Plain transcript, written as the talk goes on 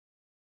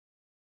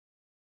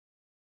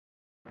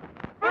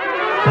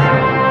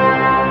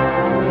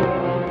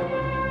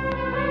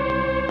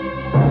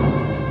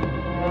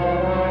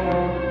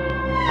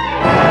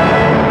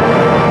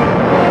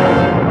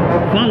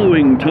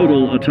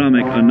total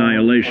atomic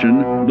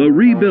annihilation, the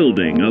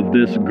rebuilding of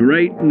this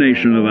great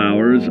nation of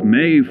ours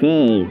may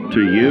fall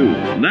to you.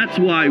 That's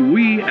why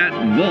we at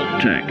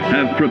Vault-Tec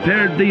have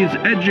prepared these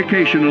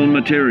educational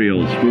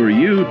materials for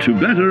you to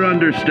better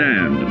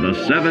understand the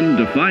 7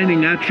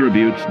 defining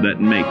attributes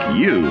that make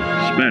you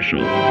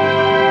special.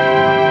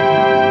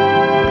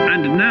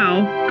 And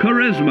now,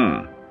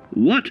 Carisma.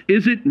 What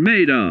is it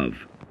made of?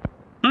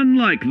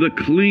 Unlike the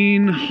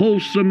clean,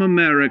 wholesome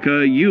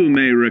America you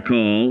may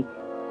recall,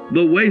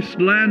 the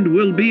wasteland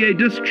will be a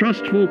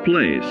distrustful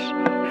place,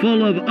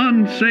 full of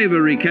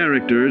unsavory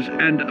characters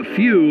and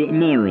few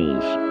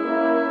morals.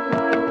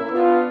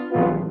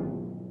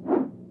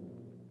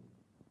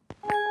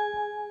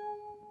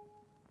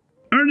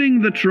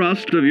 Earning the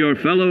trust of your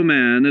fellow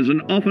man is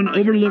an often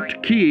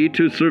overlooked key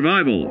to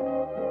survival.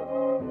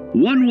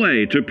 One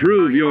way to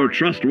prove your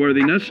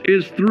trustworthiness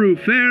is through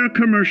fair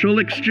commercial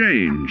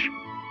exchange.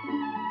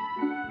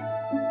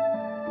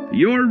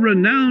 Your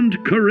renowned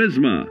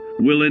charisma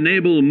will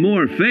enable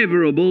more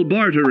favorable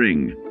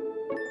bartering.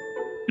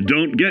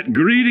 Don't get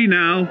greedy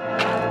now.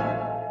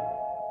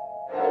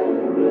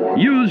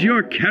 Use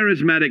your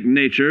charismatic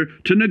nature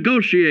to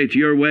negotiate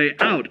your way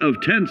out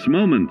of tense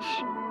moments.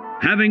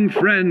 Having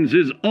friends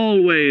is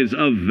always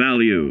of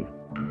value.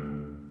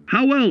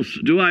 How else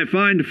do I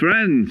find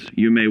friends,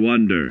 you may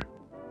wonder?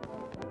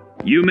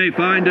 You may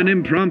find an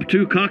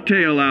impromptu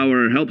cocktail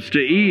hour helps to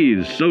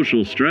ease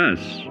social stress.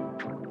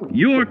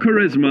 Your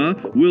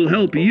charisma will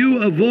help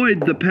you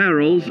avoid the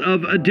perils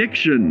of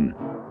addiction,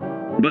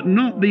 but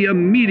not the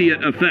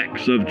immediate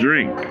effects of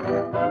drink.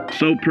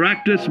 So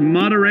practice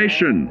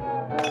moderation,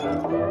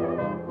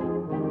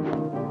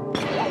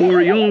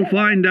 or you'll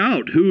find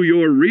out who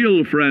your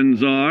real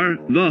friends are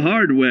the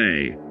hard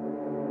way.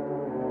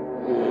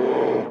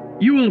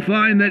 You will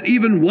find that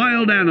even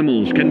wild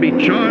animals can be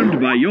charmed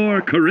by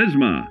your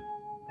charisma.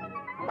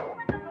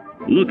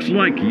 Looks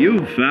like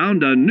you've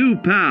found a new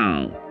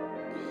pal.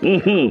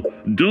 Oh,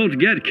 don't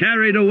get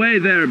carried away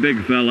there,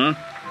 big fella.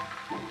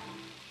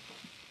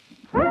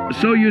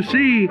 So you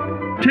see,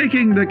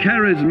 taking the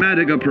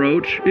charismatic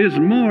approach is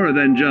more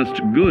than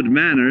just good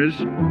manners.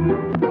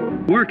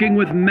 Working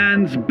with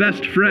man's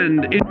best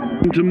friend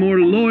into more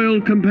loyal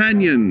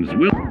companions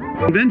will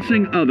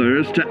convincing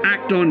others to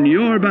act on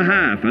your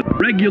behalf.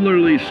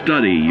 Regularly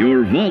study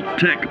your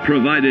Vault-Tec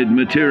provided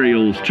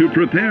materials to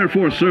prepare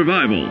for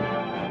survival.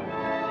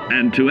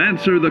 And to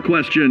answer the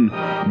question,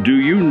 do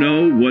you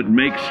know what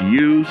makes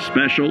you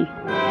special?